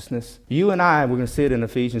righteousness. You and I, we're going to see it in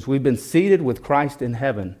Ephesians. We've been seated with Christ in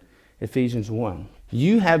heaven, Ephesians 1.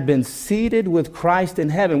 You have been seated with Christ in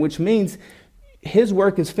heaven, which means his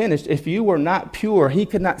work is finished. If you were not pure, he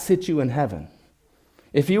could not sit you in heaven.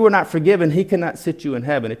 If you were not forgiven, he cannot sit you in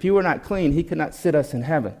heaven. If you were not clean, he cannot sit us in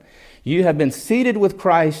heaven. You have been seated with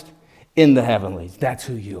Christ in the heavenlies. That's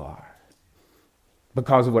who you are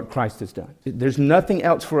because of what Christ has done. There's nothing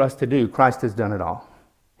else for us to do. Christ has done it all.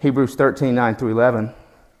 Hebrews 13, 9 through 11.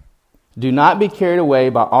 Do not be carried away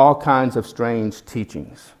by all kinds of strange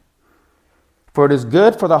teachings, for it is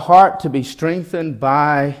good for the heart to be strengthened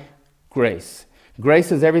by grace.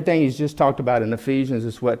 Grace is everything he's just talked about in Ephesians.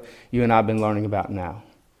 Is what you and I have been learning about now.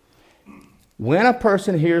 When a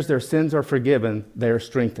person hears their sins are forgiven, they are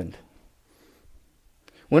strengthened.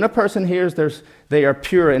 When a person hears they are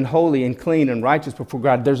pure and holy and clean and righteous before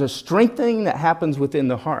God, there's a strengthening that happens within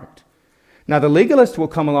the heart. Now, the legalist will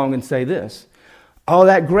come along and say this: oh,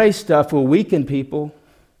 that grace stuff will weaken people.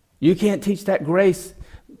 You can't teach that grace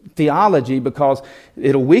theology because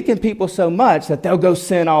it'll weaken people so much that they'll go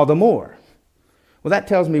sin all the more. Well, that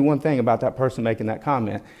tells me one thing about that person making that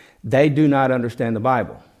comment. They do not understand the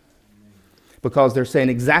Bible, because they're saying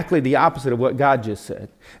exactly the opposite of what God just said.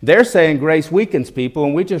 They're saying grace weakens people,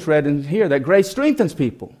 and we just read in here that grace strengthens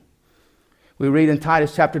people. We read in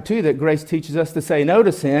Titus chapter 2 that grace teaches us to say no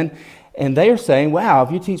to sin, and they are saying, wow,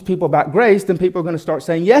 if you teach people about grace, then people are going to start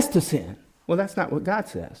saying yes to sin. Well, that's not what God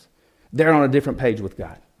says. They're on a different page with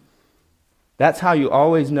God. That's how you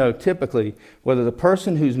always know, typically, whether the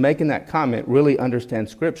person who's making that comment really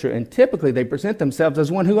understands Scripture, and typically they present themselves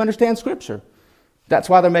as one who understands Scripture. That's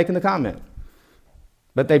why they're making the comment.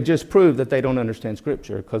 But they've just proved that they don't understand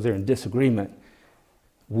Scripture because they're in disagreement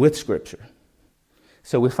with Scripture.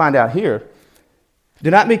 So we find out here,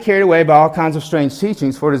 do not be carried away by all kinds of strange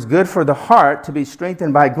teachings, for it is good for the heart to be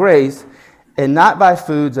strengthened by grace and not by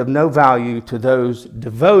foods of no value to those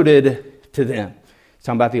devoted to them. It's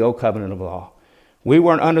talking about the old covenant of law. We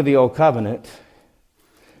weren't under the old covenant.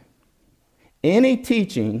 Any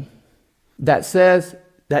teaching that says,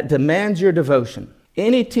 that demands your devotion,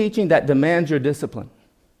 any teaching that demands your discipline,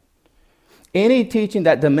 any teaching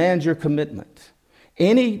that demands your commitment,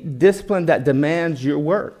 any discipline that demands your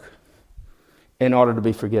work in order to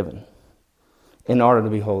be forgiven, in order to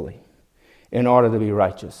be holy, in order to be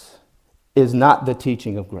righteous, is not the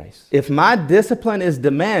teaching of grace. If my discipline is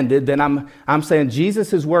demanded, then I'm saying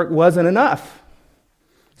Jesus' work wasn't enough.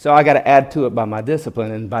 So I got to add to it by my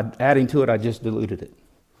discipline, and by adding to it, I just diluted it.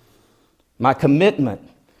 My commitment.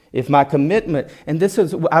 If my commitment, and this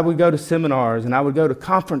is, I would go to seminars and I would go to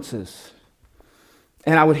conferences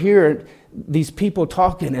and I would hear these people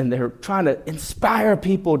talking and they're trying to inspire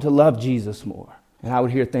people to love Jesus more. And I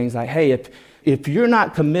would hear things like, hey, if you're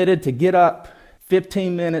not committed to get up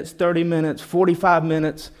 15 minutes, 30 minutes, 45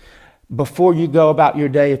 minutes before you go about your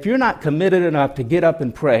day, if you're not committed enough to get up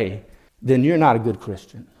and pray, then you're not a good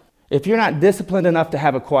Christian. If you're not disciplined enough to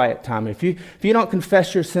have a quiet time, if you don't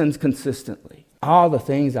confess your sins consistently, all the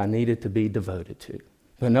things I needed to be devoted to.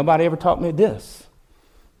 But nobody ever taught me this.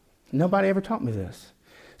 Nobody ever taught me this.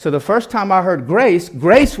 So the first time I heard grace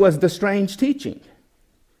was the strange teaching.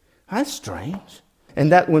 That's strange.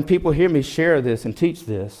 And that when people hear me share this and teach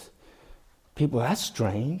this, people, that's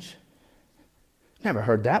strange. Never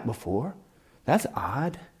heard that before. That's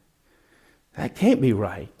odd. That can't be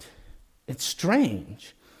right. It's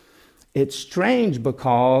strange. It's strange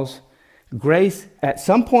because grace, at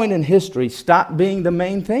some point in history, stopped being the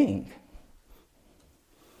main thing.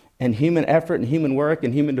 And human effort and human work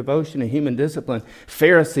and human devotion and human discipline,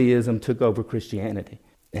 Phariseeism took over Christianity.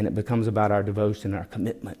 And it becomes about our devotion, our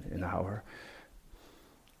commitment,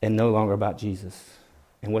 and no longer about Jesus.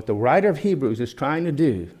 And what the writer of Hebrews is trying to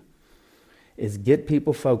do is get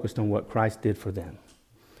people focused on what Christ did for them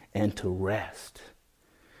and to rest,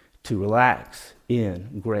 to relax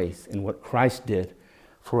in grace and what Christ did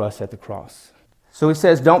for us at the cross. So he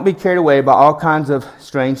says, don't be carried away by all kinds of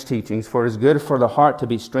strange teachings, for it is good for the heart to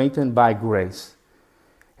be strengthened by grace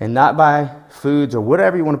and not by foods or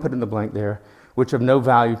whatever you want to put in the blank there, which have no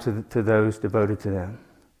value to those devoted to them.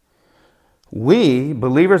 We,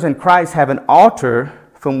 believers in Christ, have an altar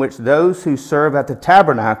from which those who serve at the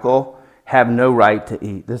tabernacle have no right to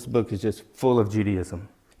eat. This book is just full of Judaism.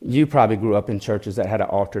 You probably grew up in churches that had an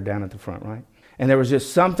altar down at the front, right? And there was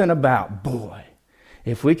just something about, boy,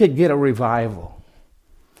 if we could get a revival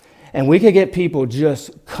and we could get people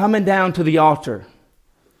just coming down to the altar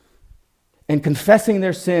and confessing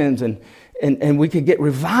their sins and we could get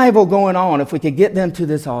revival going on if we could get them to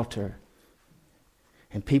this altar.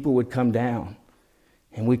 And people would come down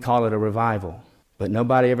and we call it a revival. But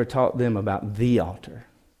nobody ever taught them about the altar,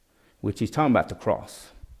 which he's talking about the cross.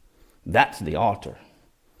 That's the altar.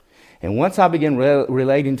 And once I began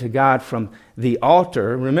relating to God from the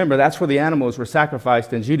altar, remember that's where the animals were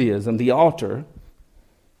sacrificed in Judaism, the altar.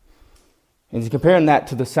 And he's comparing that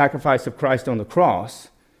to the sacrifice of Christ on the cross.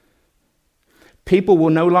 People will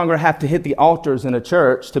no longer have to hit the altars in a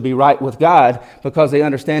church to be right with God because they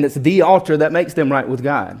understand it's the altar that makes them right with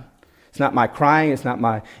God. It's not my crying, it's not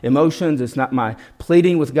my emotions, it's not my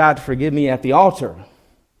pleading with God to forgive me at the altar.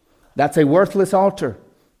 That's a worthless altar.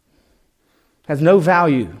 Has no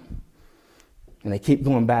value. And they keep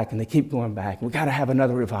going back and they keep going back. We've got to have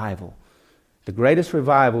another revival. The greatest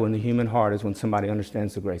revival in the human heart is when somebody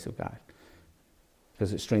understands the grace of God,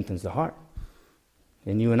 because it strengthens the heart.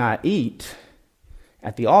 And you and I eat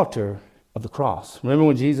at the altar of the cross. Remember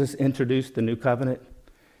when Jesus introduced the new covenant?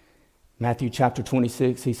 Matthew chapter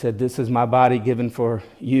 26, he said, "This is my body given for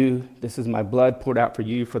you. This is my blood poured out for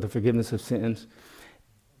you for the forgiveness of sins.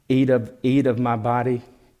 Eat of my body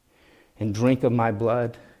and drink of my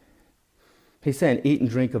blood." He's saying, eat and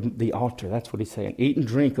drink of the altar. That's what he's saying. Eat and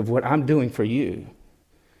drink of what I'm doing for you.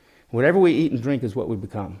 Whatever we eat and drink is what we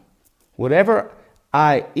become. Whatever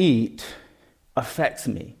I eat affects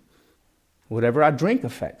me. Whatever I drink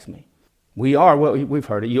affects me. We are what we've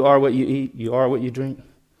heard it. You are what you eat. You are what you drink.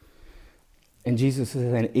 And Jesus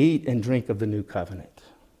is saying, eat and drink of the new covenant.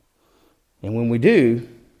 And when we do,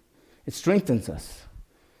 it strengthens us.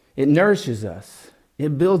 It nourishes us.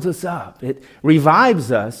 It builds us up. It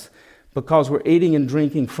revives us because we're eating and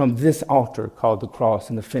drinking from this altar called the cross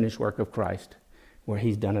and the finished work of Christ, where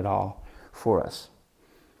he's done it all for us.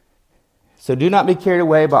 So do not be carried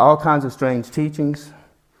away by all kinds of strange teachings.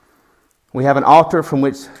 We have an altar from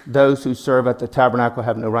which those who serve at the tabernacle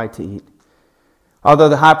have no right to eat. Although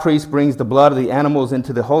the high priest brings the blood of the animals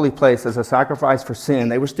into the holy place as a sacrifice for sin,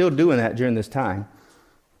 they were still doing that during this time.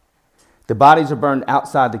 The bodies are burned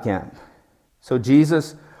outside the camp. So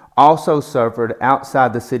Jesus also suffered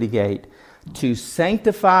outside the city gate to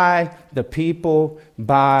sanctify the people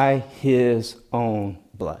by his own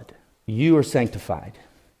blood. You are sanctified.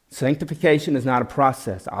 Sanctification is not a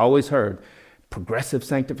process. I always heard progressive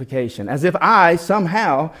sanctification, as if I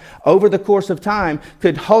somehow, over the course of time,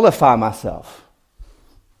 could holify myself,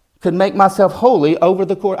 could make myself holy over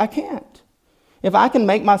the course. I can't. If I can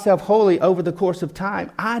make myself holy over the course of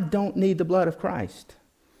time, I don't need the blood of Christ.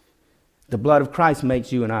 The blood of Christ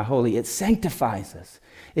makes you and I holy. It sanctifies us.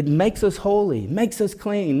 It makes us holy, makes us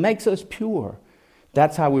clean, makes us pure.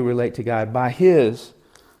 That's how we relate to God, by his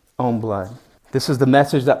own blood. This is the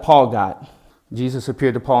message that Paul got. Jesus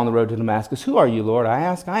appeared to Paul on the road to Damascus. "Who are you, Lord?" I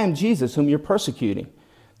asked. "I am Jesus, whom you're persecuting."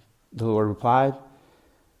 The Lord replied.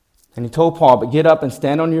 And he told Paul, "But get up and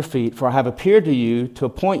stand on your feet, for I have appeared to you to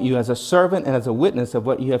appoint you as a servant and as a witness of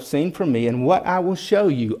what you have seen from me and what I will show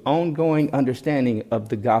you," ongoing understanding of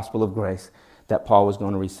the gospel of grace that Paul was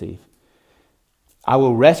going to receive. "I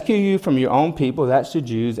will rescue you from your own people," that's the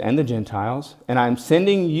Jews and the Gentiles, "and I am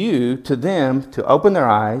sending you to them to open their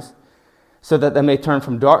eyes so that they may turn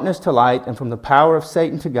from darkness to light and from the power of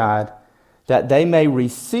Satan to God, that they may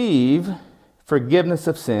receive forgiveness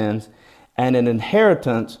of sins and an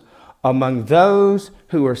inheritance among those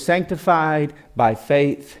who are sanctified by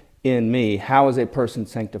faith in me." How is a person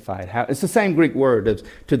sanctified? It's the same Greek word as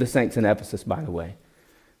to the saints in Ephesus, by the way.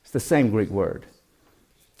 It's the same Greek word.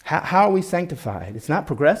 How are we sanctified? It's not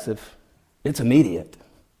progressive. It's immediate.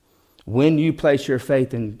 When you place your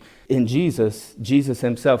faith in Jesus, Jesus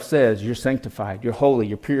himself says you're sanctified, you're holy,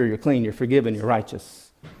 you're pure, you're clean, you're forgiven, you're righteous.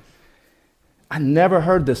 I never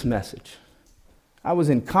heard this message. I was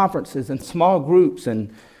in conferences and small groups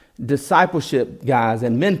and discipleship guys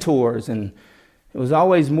and mentors, and it was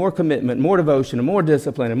always more commitment, more devotion, and more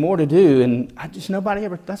discipline, and more to do. And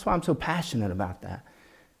that's why I'm so passionate about that.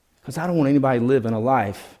 Because I don't want anybody living a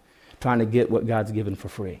life trying to get what God's given for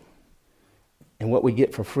free. And what we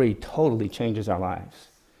get for free totally changes our lives.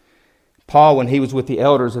 Paul, when he was with the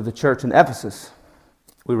elders of the church in Ephesus,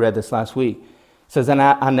 we read this last week, says, "And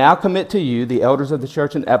I now commit to you, the elders of the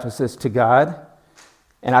church in Ephesus, to God,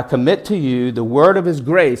 and I commit to you the word of his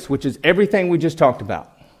grace," which is everything we just talked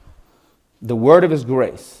about. The word of his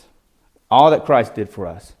grace, all that Christ did for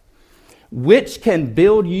us, "which can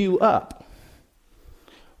build you up."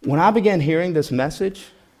 When I began hearing this message,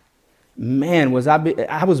 man,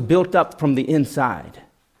 I was built up from the inside.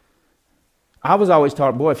 I was always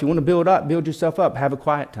taught, boy, if you want to build up, build yourself up, have a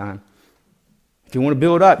quiet time. If you want to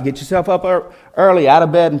build up, get yourself up early, out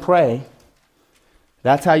of bed and pray.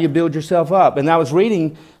 That's how you build yourself up. And I was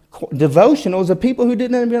reading devotionals of people who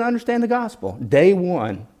didn't even understand the gospel. Day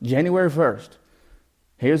 1, January 1st.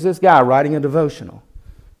 Here's this guy writing a devotional.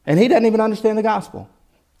 And he doesn't even understand the gospel.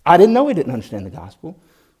 I didn't know he didn't understand the gospel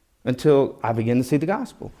until I began to see the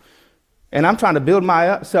gospel. And I'm trying to build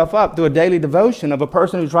myself up through a daily devotion of a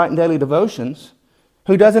person who's writing daily devotions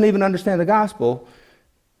who doesn't even understand the gospel.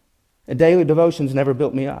 And daily devotions never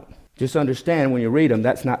built me up. Just understand when you read them,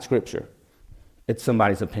 that's not Scripture. It's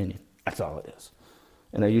somebody's opinion. That's all it is.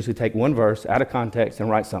 And they usually take one verse out of context and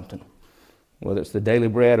write something, whether it's the daily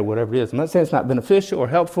bread or whatever it is. I'm not saying it's not beneficial or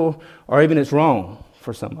helpful or even it's wrong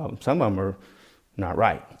for some of them. Some of them are not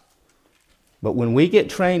right. But when we get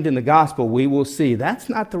trained in the gospel, we will see that's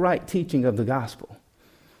not the right teaching of the gospel.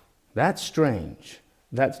 That's strange.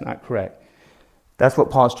 That's not correct. That's what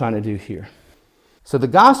Paul's trying to do here. So the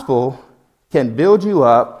gospel can build you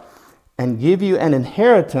up and give you an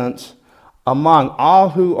inheritance among all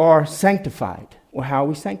who are sanctified. Well, how are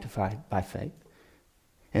we sanctified? By faith.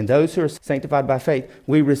 And those who are sanctified by faith,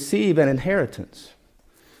 we receive an inheritance.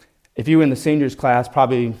 If you were in the seniors class,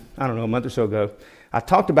 probably, a month or so ago, I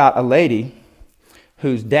talked about a lady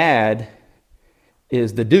whose dad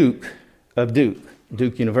is the Duke of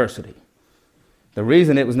Duke University. The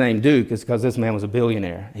reason it was named Duke is because this man was a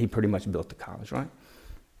billionaire. He pretty much built the college, right?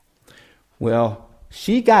 Well,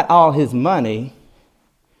 she got all his money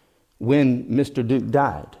when Mr. Duke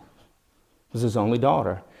died. It was his only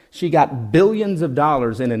daughter. She got billions of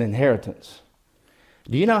dollars in an inheritance.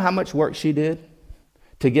 Do you know how much work she did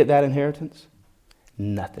to get that inheritance?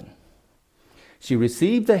 Nothing. She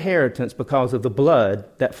received the inheritance because of the blood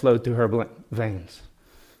that flowed through her veins.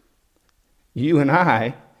 You and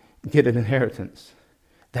I get an inheritance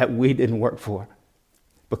that we didn't work for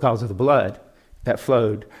because of the blood that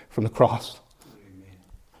flowed from the cross. Amen.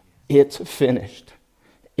 It's finished.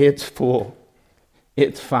 It's full.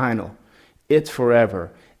 It's final. It's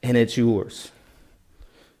forever. And it's yours.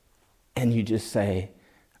 And you just say,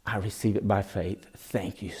 I receive it by faith.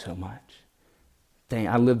 Thank you so much.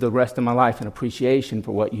 I live the rest of my life in appreciation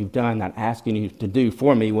for what you've done, not asking you to do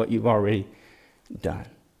for me what you've already done.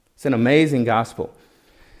 It's an amazing gospel.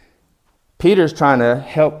 Peter's trying to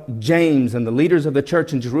help James and the leaders of the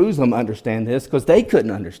church in Jerusalem understand this because they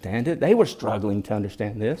couldn't understand it. They were struggling to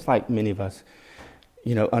understand this, like many of us,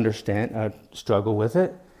 struggle with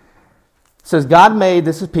it. It says, God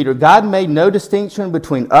made no distinction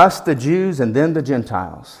between us, the Jews, and them, the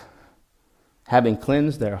Gentiles, having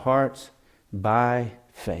cleansed their hearts by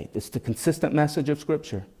faith. It's the consistent message of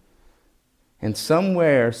Scripture. And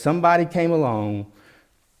somewhere, somebody came along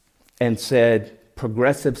and said,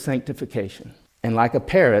 progressive sanctification. And like a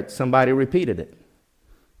parrot, somebody repeated it.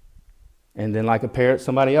 And then like a parrot,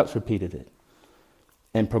 somebody else repeated it.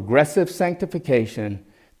 And progressive sanctification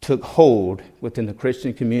took hold within the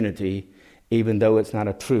Christian community, even though it's not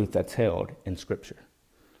a truth that's held in Scripture.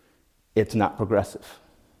 It's not progressive.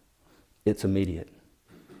 It's immediate.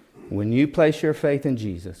 When you place your faith in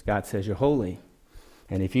Jesus, God says you're holy.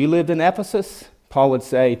 And if you lived in Ephesus, Paul would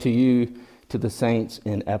say to you, to the saints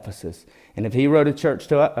in Ephesus. And if he wrote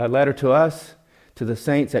a letter to us, to the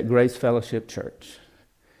saints at Grace Fellowship Church,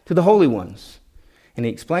 to the holy ones. And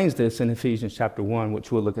he explains this in Ephesians chapter 1,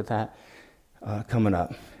 which we'll look at that coming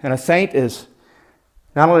up. And a saint is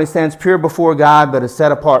not only stands pure before God, but is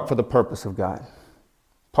set apart for the purpose of God.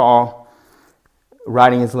 Paul,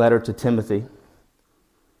 writing his letter to Timothy,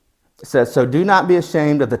 says, so do not be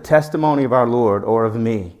ashamed of the testimony of our Lord or of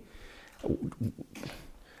me.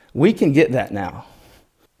 We can get that now.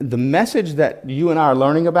 The message that you and I are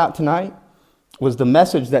learning about tonight was the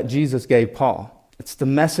message that Jesus gave Paul. It's the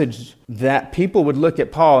message that people would look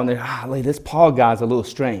at Paul and they're, this Paul guy's a little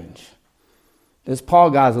strange. This Paul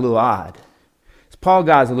guy's a little odd. This Paul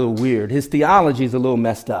guy's a little weird. His theology's a little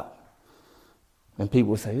messed up. And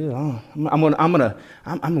people would say, I'm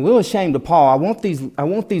a little ashamed of Paul. I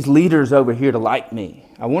want these leaders over here to like me.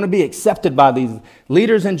 I want to be accepted by these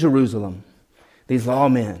leaders in Jerusalem, these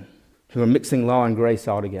lawmen who are mixing law and grace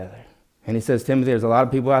all together. And he says, Timothy, there's a lot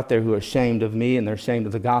of people out there who are ashamed of me and they're ashamed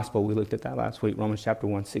of the gospel. We looked at that last week, Romans chapter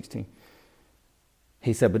 1:16.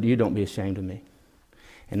 He said, but you don't be ashamed of me.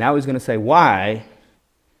 And now he's going to say why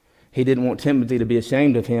he didn't want Timothy to be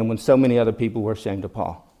ashamed of him when so many other people were ashamed of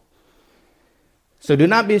Paul. So do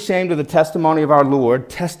not be ashamed of the testimony of our Lord.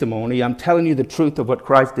 Testimony, I'm telling you the truth of what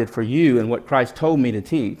Christ did for you and what Christ told me to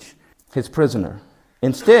teach, his prisoner.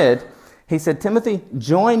 Instead, he said, Timothy,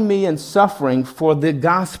 join me in suffering for the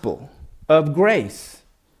gospel of grace,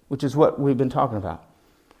 which is what we've been talking about,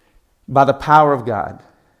 by the power of God.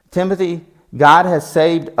 Timothy, God has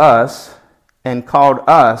saved us and called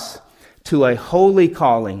us to a holy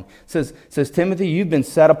calling. Says Timothy, you've been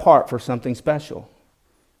set apart for something special.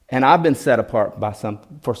 And I've been set apart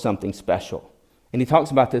for something special. And he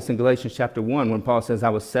talks about this in Galatians chapter 1 when Paul says, I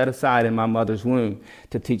was set aside in my mother's womb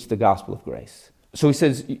to teach the gospel of grace. So he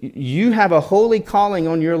says, you have a holy calling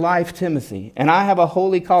on your life, Timothy, and I have a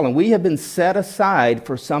holy calling. We have been set aside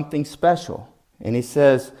for something special. And he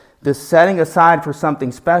says, this setting aside for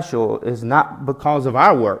something special is not because of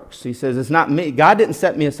our works. He says, it's not me. God didn't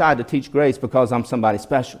set me aside to teach grace because I'm somebody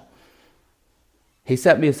special. He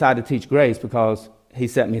set me aside to teach grace because he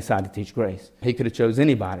set me aside to teach grace. He could have chose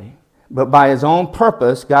anybody. But by his own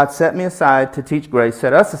purpose, God set me aside to teach grace,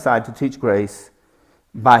 set us aside to teach grace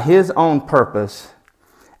by his own purpose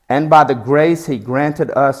and by the grace he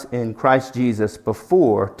granted us in Christ Jesus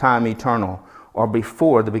before time eternal, or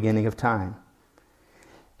before the beginning of time.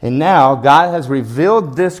 And now God has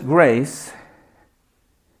revealed this grace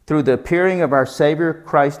through the appearing of our Savior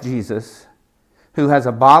Christ Jesus, who has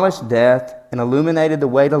abolished death and illuminated the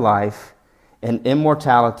way to life and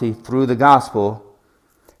immortality through the gospel,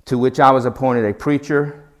 to which I was appointed a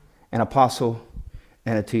preacher, an apostle,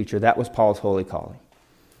 and a teacher. That was Paul's holy calling.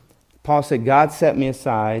 Paul said, God set me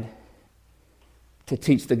aside to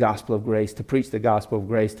teach the gospel of grace, to preach the gospel of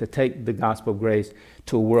grace, to take the gospel of grace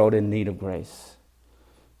to a world in need of grace,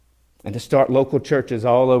 and to start local churches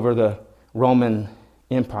all over the Roman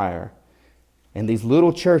Empire. And these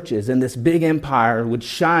little churches in this big empire would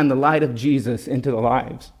shine the light of Jesus into the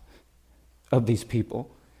lives of these people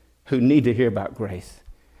who need to hear about grace.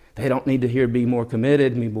 They don't need to hear be more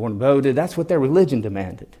committed, be more devoted. That's what their religion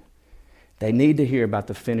demanded. They need to hear about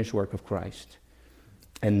the finished work of Christ.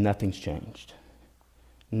 And nothing's changed.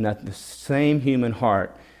 The same human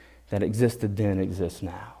heart that existed then exists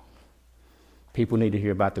now. People need to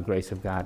hear about the grace of God.